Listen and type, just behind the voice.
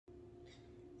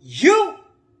you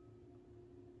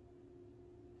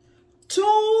two.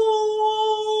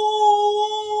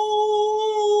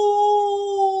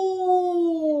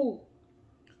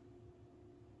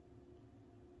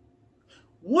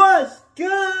 What's good?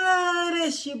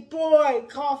 It's your boy,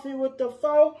 Coffee with the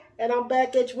Foe, and I'm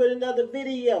back at you with another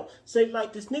video. So if you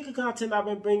like the sneaker content I've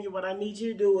been bringing you, what I need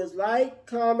you to do is like,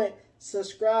 comment,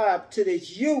 subscribe to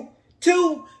this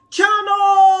YouTube channel.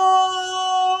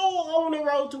 On the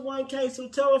road to 1K, so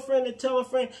tell a friend to tell a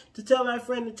friend to tell that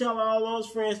friend to tell all those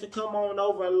friends to come on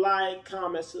over, like,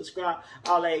 comment, subscribe,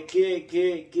 all that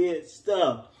good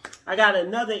stuff. I got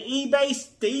another eBay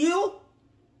steal.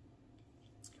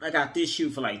 I got this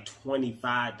shoe for like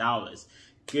 $25.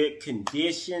 Good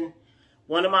condition.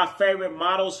 One of my favorite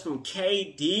models from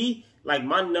KD, like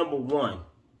my number one.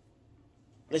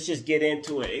 Let's just get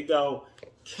into it. It go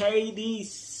KD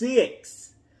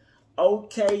 6,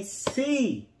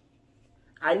 OKC.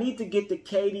 I need to get the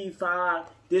KD 5.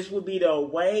 This would be the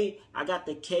away. I got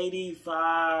the KD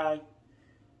 5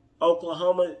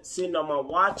 Oklahoma sitting on my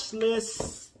watch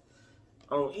list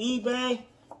on eBay.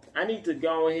 I need to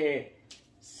go ahead,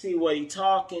 see what he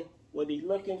talking, what he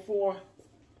looking for.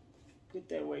 Put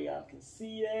that where y'all can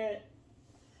see that.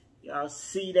 Y'all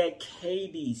see that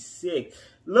KD 6.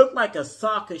 Look like a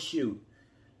soccer shoe.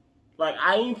 Like,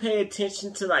 I ain't pay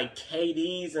attention to like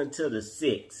KDs until the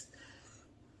 6.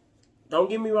 Don't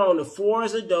get me wrong, the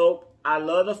 4s are dope. I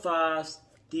love the 5s.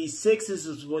 These 6s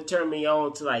is what turned me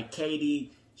on to like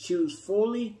KD shoes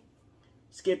fully.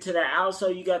 Let's get to that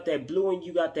outsole. You got that blue and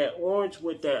you got that orange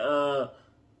with that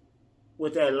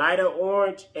lighter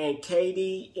orange and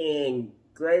KD and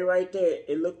gray right there.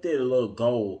 It looked at a little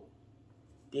gold.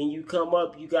 Then you come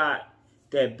up, you got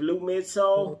that blue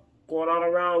midsole going on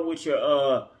around with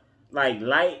your like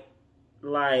light,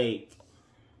 like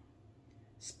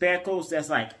speckles that's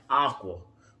like aqua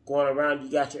going around. You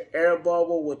got your air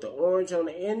bubble with the orange on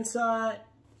the inside.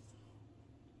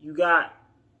 You got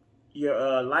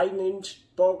your lightning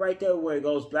bolt right there where it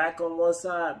goes black on one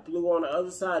side, blue on the other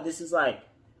side. This is like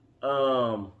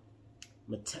not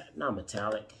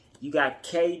metallic. You got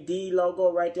KD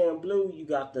logo right there in blue. You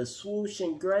got the swoosh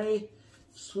and gray.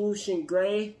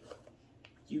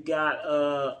 You got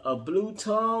a blue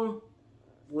tone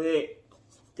with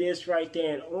this right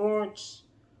there in orange.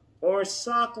 Orange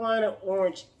sock liner,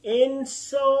 orange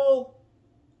insole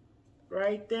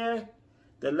right there.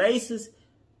 The laces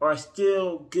are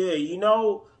still good. You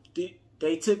know,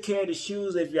 they took care of the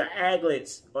shoes if your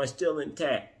aglets are still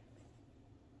intact.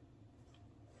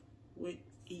 With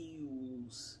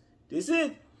eels. This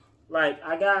is like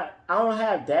I don't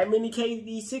have that many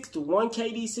KD6. The one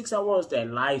KD6 I want is that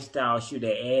lifestyle shoe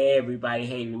that everybody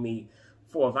hated me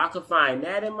for. If I could find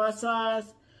that in my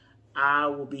size, I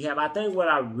would be happy. I think what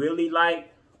I really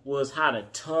like was how the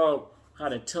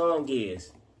tongue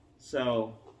is.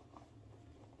 So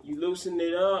you loosen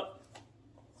it up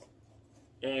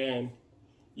and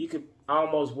you could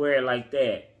almost wear it like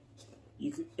that.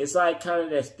 It's like kind of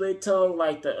that split tongue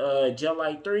like the Gel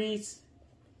Light 3s.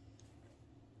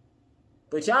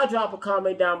 But y'all drop a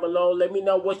comment down below. Let me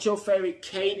know what's your favorite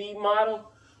KD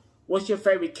model. What's your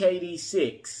favorite KD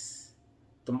 6?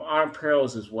 Them arm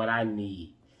pearls is what I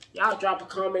need. Y'all drop a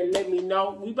comment. Let me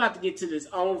know. We about to get to this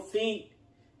on feet.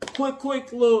 Quick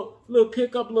little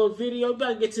pickup, little video. We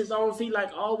about to get to this on feet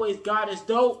like always. God is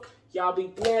dope. Y'all be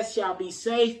blessed. Y'all be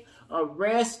safe.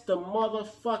 Arrest the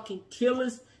motherfucking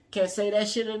killers. Can't say that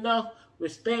shit enough.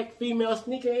 Respect female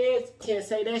sneakerheads. Can't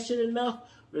say that shit enough.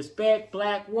 Respect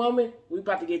black woman. We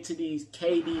about to get to these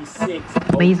KD 6.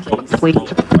 Please wait.